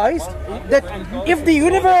realized that if the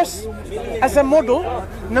universe as a model,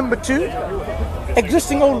 number two,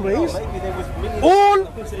 existing always, all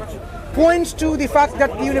points to the fact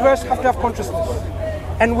that the universe has to have consciousness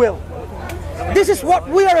and will. This is what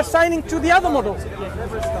we are assigning to the other model.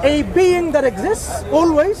 A being that exists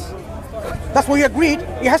always. That's what we agreed.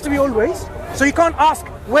 It has to be always. So you can't ask,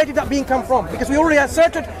 where did that being come from? Because we already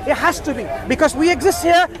asserted it has to be. Because we exist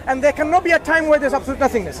here and there cannot be a time where there's absolute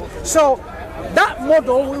nothingness. So that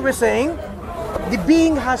model, we were saying, the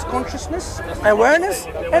being has consciousness, awareness,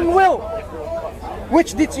 and will,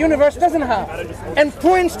 which this universe doesn't have, and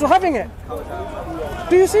points to having it.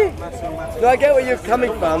 Do you see? No, I get where you're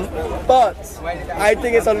coming from, but I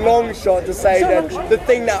think it's a long shot to say that the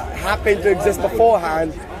thing that happened to exist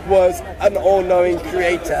beforehand was an all-knowing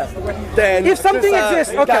creator. Then if something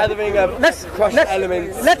exists, okay, gathering of crushed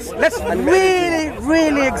elements. Let's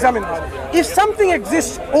really examine this. If something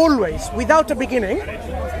exists always without a beginning,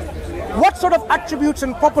 what sort of attributes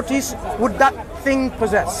and properties would that thing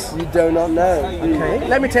possess? You do not know. Okay,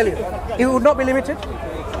 let me tell you. It would not be limited,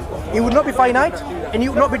 it would not be finite, and it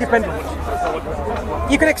would not be dependent.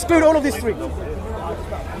 You can exclude all of these three.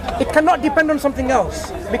 It cannot depend on something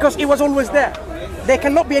else because it was always there. There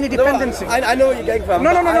cannot be any dependency. No, I know where you're getting from.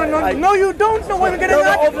 No, you don't know where we're getting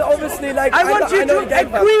at. Obviously, like I want you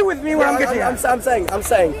to agree with me where I'm getting at. I'm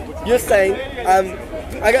saying. You're saying.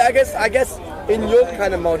 I guess in your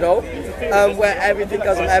kind of model, where everything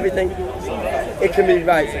does and everything, it can be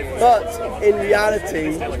right. But in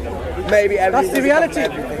reality, maybe everything. That's the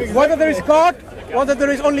reality. Whether there is God, whether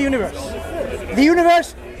there is only universe. The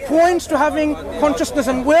universe points to having consciousness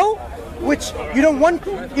and will, which you don't want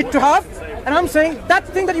it to have. And I'm saying that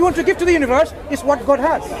thing that you want to give to the universe is what God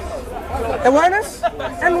has. Awareness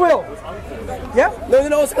and will. Yeah? No,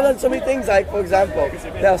 then also there's so many things, like, for example,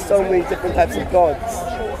 there are so many different types of gods.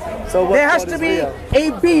 So what there has God to be real?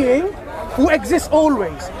 a being who exists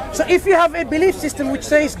always. So if you have a belief system which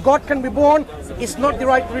says God can be born, it's not the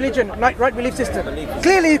right religion, not right belief system.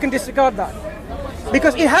 Clearly you can disregard that.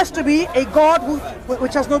 Because it has to be a God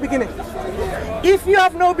which has no beginning. If you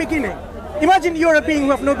have no beginning, imagine you're a being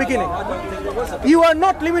who have no beginning. You are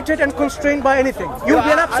not limited and constrained by anything. You'll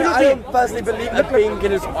be an absolute I being. don't personally believe that being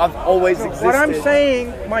has always existed. What I'm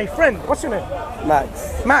saying, my friend, what's your name?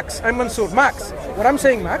 Max. Max, I'm Mansur. Max, what I'm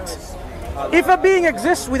saying, Max, if a being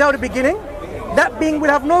exists without a beginning, that being will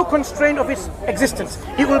have no constraint of its existence.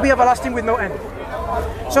 It will be everlasting with no end.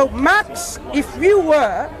 So Max, if you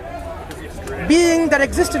were being that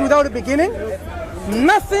existed without a beginning,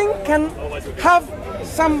 nothing can have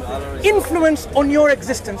some influence on your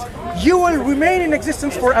existence. You will remain in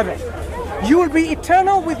existence forever. You will be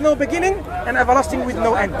eternal with no beginning and everlasting with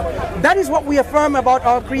no end. That is what we affirm about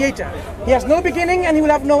our Creator. He has no beginning and he will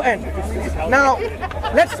have no end. Now,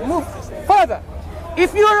 let's move further.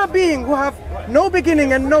 If you are a being who have no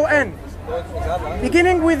beginning and no end,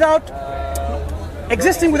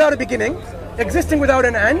 existing without a beginning, existing without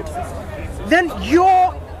an end, then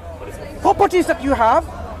your properties that you have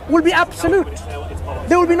will be absolute.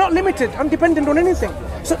 They will be not limited and dependent on anything.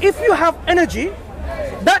 So if you have energy,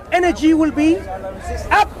 that energy will be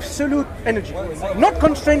absolute energy, not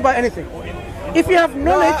constrained by anything. If you have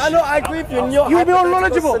knowledge, I agree with you. In your you'll be all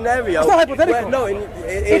knowledgeable. Scenario, it's not hypothetical.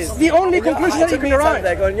 It's the only conclusion that you can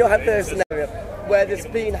arrive. In your hypothetical scenario, where this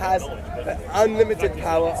being has unlimited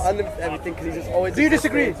power, unlimited everything, because he's just always. Do you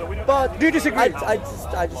disagree? But do you disagree? I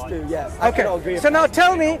just do. Yeah. Okay. Agree So now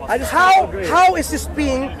tell me, how is this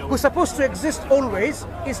being who's supposed to exist always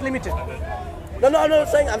is limited? No, I'm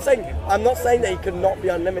not saying that he could not be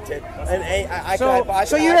unlimited. And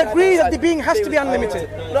so you agree that the being has to be unlimited?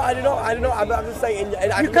 No, I do not. I'm just saying.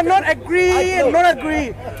 You cannot agree and not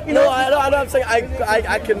agree. I'm saying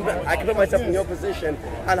I can put myself in your position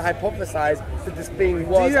and hypothesize that this being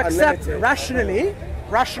was unlimited. Do you accept unlimited.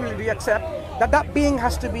 rationally do you accept that being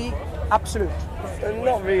has to be absolute?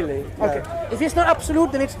 Not really. No. Okay. If it's not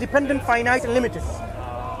absolute, then it's dependent, finite, and limited.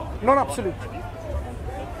 Not absolute.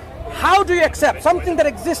 How do you accept something that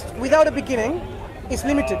exists without a beginning is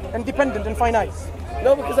limited and dependent and finite?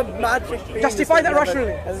 No, because a magic being. Justify that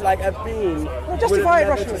rationally. As like a being. No, justify it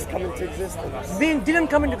rationally. Just come into existence. Being didn't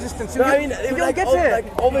come into existence. No, I mean, you don't get it. Like,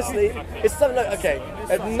 obviously, it's something like, okay,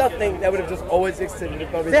 nothing that would have just always existed.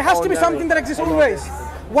 There has to be something that exists always.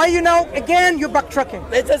 Why you're backtracking?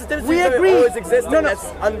 There's a difference we between agree. Always existing that's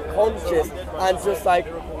unconscious and just like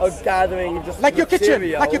a gathering, just like your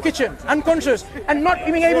kitchen, unconscious, and not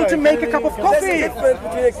being able to make a cup of coffee. There's a difference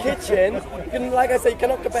between a kitchen. Like I say, you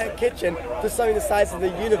cannot compare a kitchen to something the size of the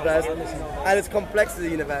universe and its complexity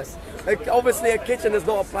of the universe. Like, obviously, a kitchen does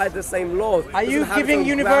not apply the same laws. Are you giving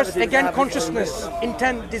universe again consciousness,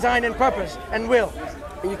 intent, design, and purpose, and will?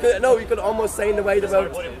 You could almost say in the way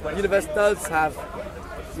the universe does have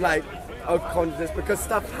like a consciousness because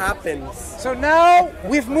stuff happens. So now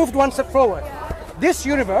we've moved one step forward. This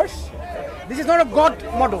universe, this is not a God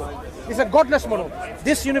model. It's a godless model.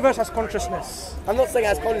 This universe has consciousness. I'm not saying it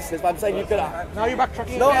has consciousness, but I'm saying you could have. Now you're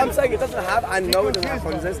backtracking. No, again. I'm saying it doesn't have. I know it doesn't have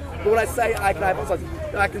consciousness. But when I say I can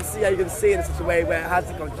hypothesize, I can see how you can see it in such a way where it has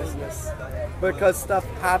the consciousness. Because stuff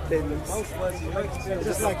happens.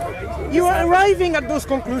 You are arriving at those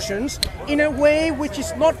conclusions in a way which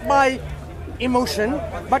is not by emotion,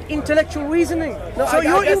 but intellectual reasoning. No, so I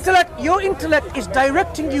your intellect is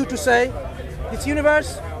directing you to say, this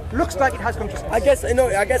universe looks like it has consciousness. I guess the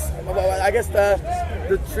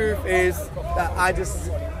truth is that I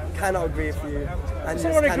just cannot agree with you. It's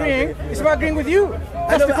not about agreeing. It's about agreeing with you.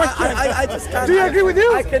 That's the question. I just can't. Do you agree with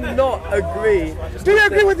you? I cannot agree. Do you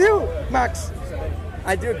agree with you, Max?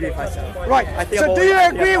 I do agree with myself. Right. I think So do you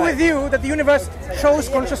agree with you that the universe shows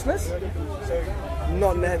consciousness?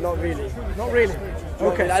 Not really. Not really.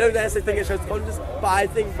 Okay. I don't necessarily think it shows consciousness, but I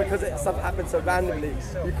think because stuff happens so randomly,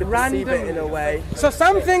 you can perceive it in a way. So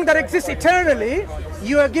something that exists eternally,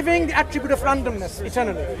 you are giving the attribute of randomness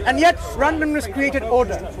eternally, and yet randomness created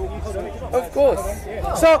order. Of course.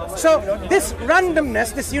 So this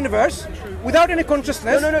randomness, this universe, without any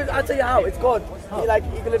consciousness. No. I'll tell you how. It's God. Like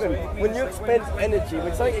equilibrium. When you expend energy,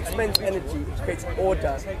 when something expends energy, it creates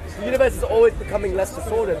order. The universe is always becoming less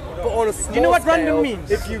disordered. But on a small Do you know what scale, random means?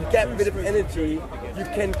 If you get rid of energy, you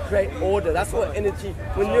can create order. That's what energy.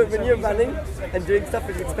 When you're running and doing stuff,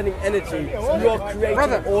 it's expending energy. You are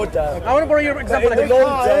creating order. I want to borrow your example. But in the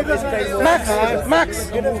long term, it's creating order. Max.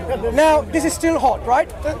 Now this is still hot,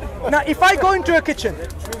 right? Now if I go into a kitchen.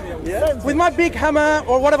 Yeah. With my big hammer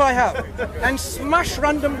or whatever I have, and smash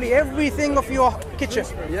randomly everything of your kitchen.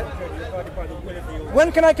 Yeah.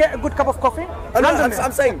 When can I get a good cup of coffee?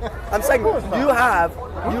 I'm saying you have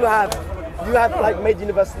like made the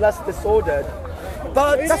universe less disordered.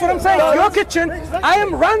 But that's what I'm saying. Your kitchen, I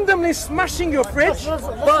am randomly smashing your fridge.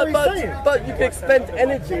 But you can expend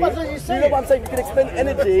energy. You know what I'm saying? You can expend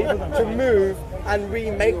energy to move and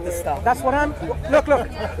remake the stuff. That's what I'm. Look.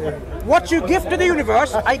 What you give to the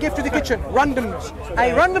universe, I give to the kitchen. Randomness.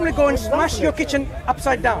 I randomly go and smash your kitchen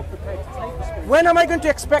upside down. When am I going to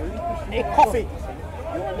expect a coffee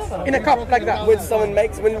in a cup like that? When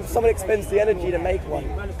someone expends the energy to make one.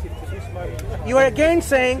 You are again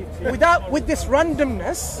saying, with this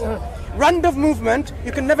randomness, random movement,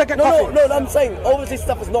 you can never get coffee. No, I'm saying obviously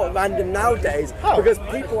stuff is not random nowadays because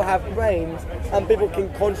people have brains and people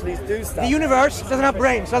can consciously do stuff. The universe doesn't have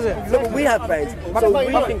brains, does it? Look, we have brains, so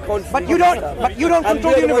we can consciously But you don't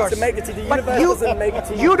control the universe.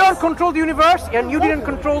 You don't control the universe, and you didn't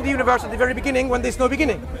control the universe at the very beginning when there's no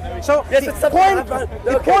beginning. So yes, the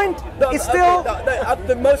point is still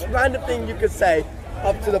the most random thing you could say.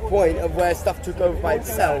 Up to the point of where stuff took over by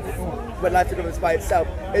itself, when life took over by itself,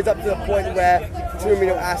 is up to the point where two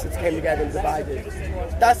amino acids came together and divided.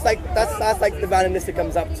 That's like the randomness it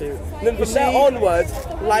comes up to. And then from there onwards,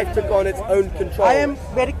 life took on its own control. I am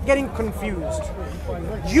getting confused.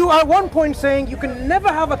 You are at one point saying you can never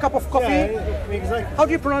have a cup of coffee. How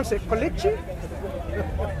do you pronounce it? Kolichi?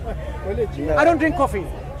 No. I don't drink coffee.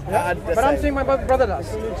 But I'm saying my brother does.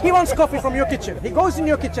 He wants coffee from your kitchen. He goes in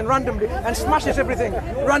your kitchen randomly and smashes everything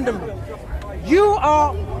randomly. You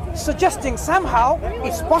are suggesting somehow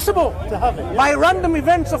it's possible to have it by random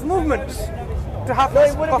events of movements to have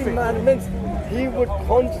it wouldn't coffee. Be random. He would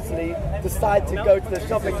consciously decide to go to the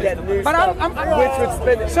shop and get new stuff, which would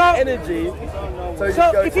spend energy. So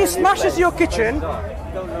if he smashes your kitchen,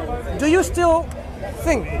 do you still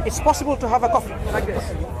think it's possible to have a coffee like this?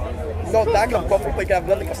 Not that cup of coffee, but you can have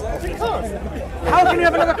another cup of coffee. How can you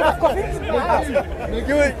have another cup of coffee?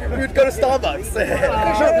 You would go to Starbucks.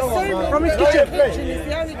 From his kitchen. It's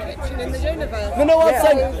the only kitchen in the universe. No, I'm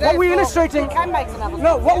saying. What we're illustrating.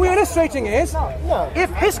 What we're illustrating is,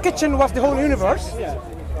 if his kitchen was the whole universe. Yeah,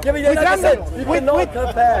 but like I said, you cannot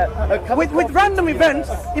compare a cup with random events.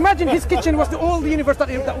 Imagine his kitchen was all the universe that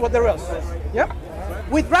was there else. Yeah.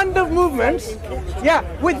 With random movements,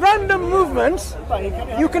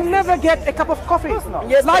 you can never get a cup of coffee.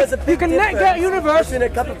 Yes, like you can never get a universe in a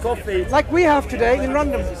cup of coffee, like we have today in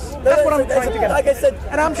randomness. That's what I'm trying to get. Like I said,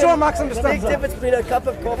 and I'm sure Max understands. The big difference between a cup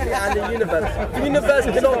of coffee and the universe. The universe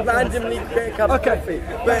cannot randomly create a cup of coffee,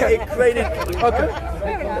 but it created. Okay.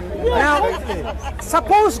 Now,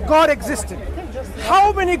 suppose God existed.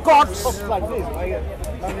 How many gods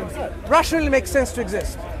rationally make sense to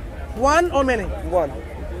exist? One or many? One.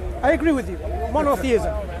 I agree with you.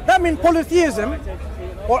 Monotheism. That means polytheism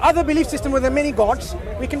or other belief system where there are many gods,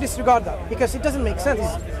 we can disregard that because it doesn't make sense.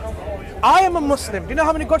 I am a Muslim. Do you know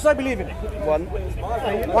how many gods I believe in? One.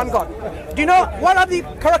 One God. Do you know what are the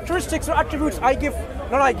characteristics or attributes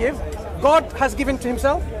God has given to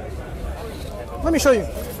himself? Let me show you.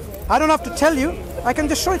 I don't have to tell you. I can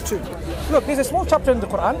just show it to you. Look, there's a small chapter in the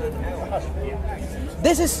Quran.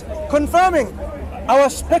 This is confirming our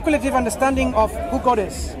speculative understanding of who God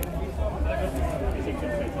is.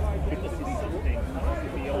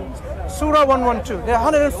 Surah 112. There are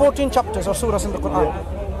 114 chapters of surahs in the Quran.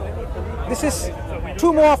 This is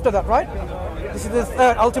 2 more after that, right? This is the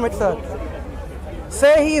third, ultimate third.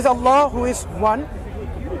 Say He is Allah who is one.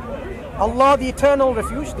 Allah the eternal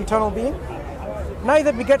refuge, the eternal being.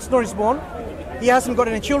 Neither begets nor is born. He hasn't got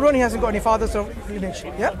any children, He hasn't got any fathers or lineage.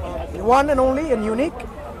 Yeah? One and only and unique.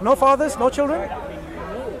 No fathers, no children.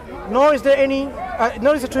 Nor is there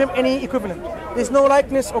to Him any equivalent. There's no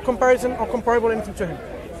likeness or comparison or comparable anything to Him.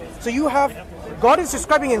 So you have, God is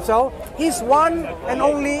describing Himself, He's one and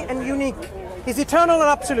only and unique. He's eternal and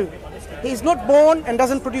absolute. He's not born and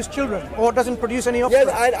doesn't produce children or doesn't produce any offspring.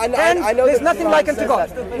 Yes, I know there's nothing like unto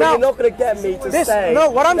God. But Now, you're not going to get me to say.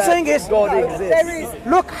 No, what I'm saying is, God exists.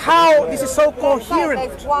 look how this is so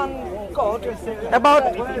coherent There's one God.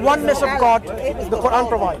 about oneness of God the Quran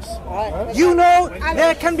provides. You know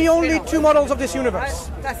there can be only 2 models of this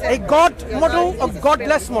universe. A God model, a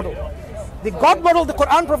godless model. The God model the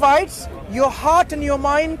Quran provides, your heart and your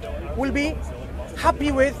mind will be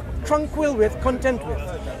happy with, tranquil with, content with.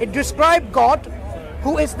 It describes God,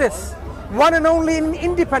 who is this? One and only and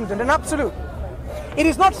independent and absolute. It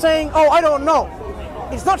is not saying, oh, I don't know.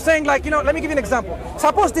 It's not saying like, let me give you an example.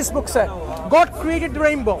 Suppose this book said, God created the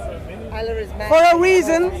rainbow for a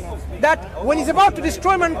reason that when He's about to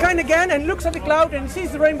destroy mankind again and looks at the cloud and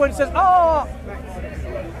sees the rainbow and says, oh,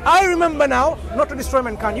 I remember now not to destroy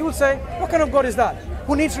mankind. You will say, what kind of God is that?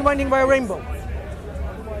 Who needs reminding by a rainbow?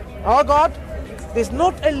 Our God, there's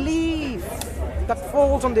not a leaf that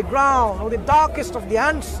falls on the ground or the darkest of the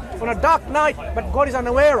ants on a dark night, but God is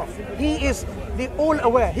unaware of. He is the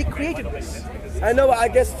all-aware. He created this. I know, but I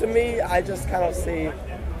guess to me, I just cannot see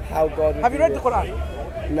how God would Have you do read the it. Quran?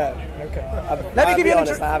 No. Okay. Let me give you an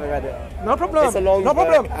honest, I haven't read it. No problem. It's a long no book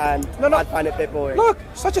problem. and No. I'd find it a bit boring. Look,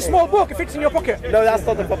 such a small book. It fits in your pocket. No, that's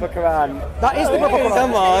not the proper Quran. That is the proper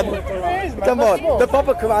Quran. Come on. The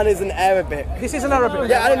proper Quran is in Arabic. This is in Arabic.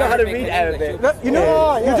 Yeah, I don't know how to read Arabic. No, you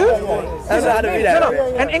know? You do? I don't know how to read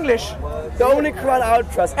Arabic. And English. The only Quran I would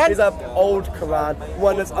trust is an old Quran,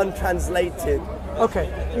 one that's untranslated. Okay,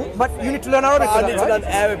 but you need to learn Arabic. I need to learn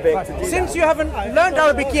Arabic Right. to do Since that. you haven't learned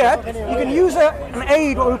Arabic yet, you can use an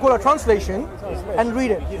aid, what we call a translation, and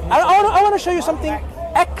read it. I want to show you something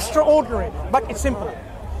extraordinary, but it's simple.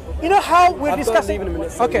 You know how we're discussing? Leave in a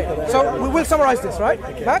minute. Okay, so we will summarize this, right?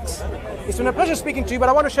 Max, it's been a pleasure speaking to you, but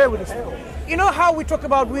I want to share with you. You know how we talk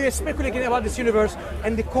about, we are speculating about this universe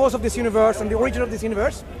and the cause of this universe and the origin of this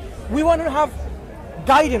universe? We want to have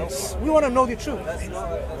guidance. We want to know the truth.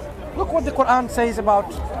 Look what the Quran says about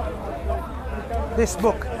this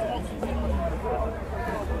book.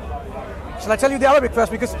 Shall I tell you the Arabic first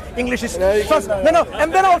because English is... No,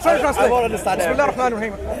 and then I'll try to translate. I won't understand Bismillah ar-Rahman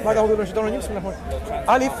ar-Rahim.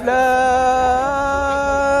 Alif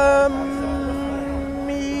Lam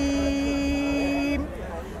Mim.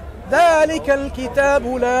 ذلك الكتاب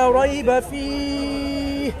لا ريب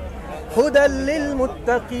فيه هدى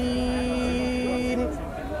للمتقين.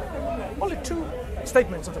 Only 2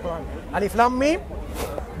 statements of the Quran. Alif Lam Mim.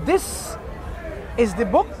 This is the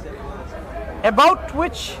book about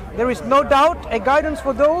which there is no doubt, a guidance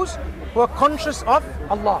for those who are conscious of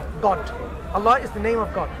Allah, God. Allah is the name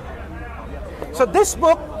of God. So this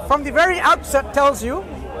book from the very outset tells you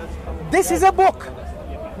this is a book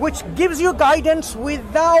which gives you guidance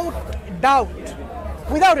without doubt.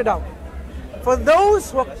 Without a doubt. For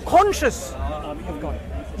those who are conscious of God.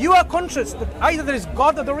 You are conscious that either there is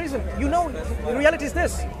God or there isn't. You know, the reality is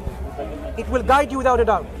this. It will guide you without a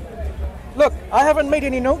doubt. Look, I haven't made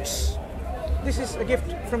any notes. This is a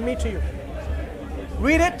gift from me to you.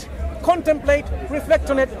 Read it, contemplate, reflect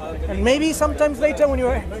on it, and maybe sometimes later when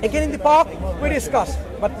you're again in the park, we discuss.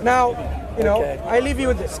 But now, Okay. I leave you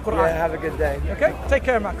with this Quran. Yeah, have a good day. Okay? Take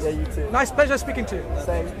care, Max. Yeah, you too. Nice pleasure speaking to you.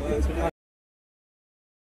 Same.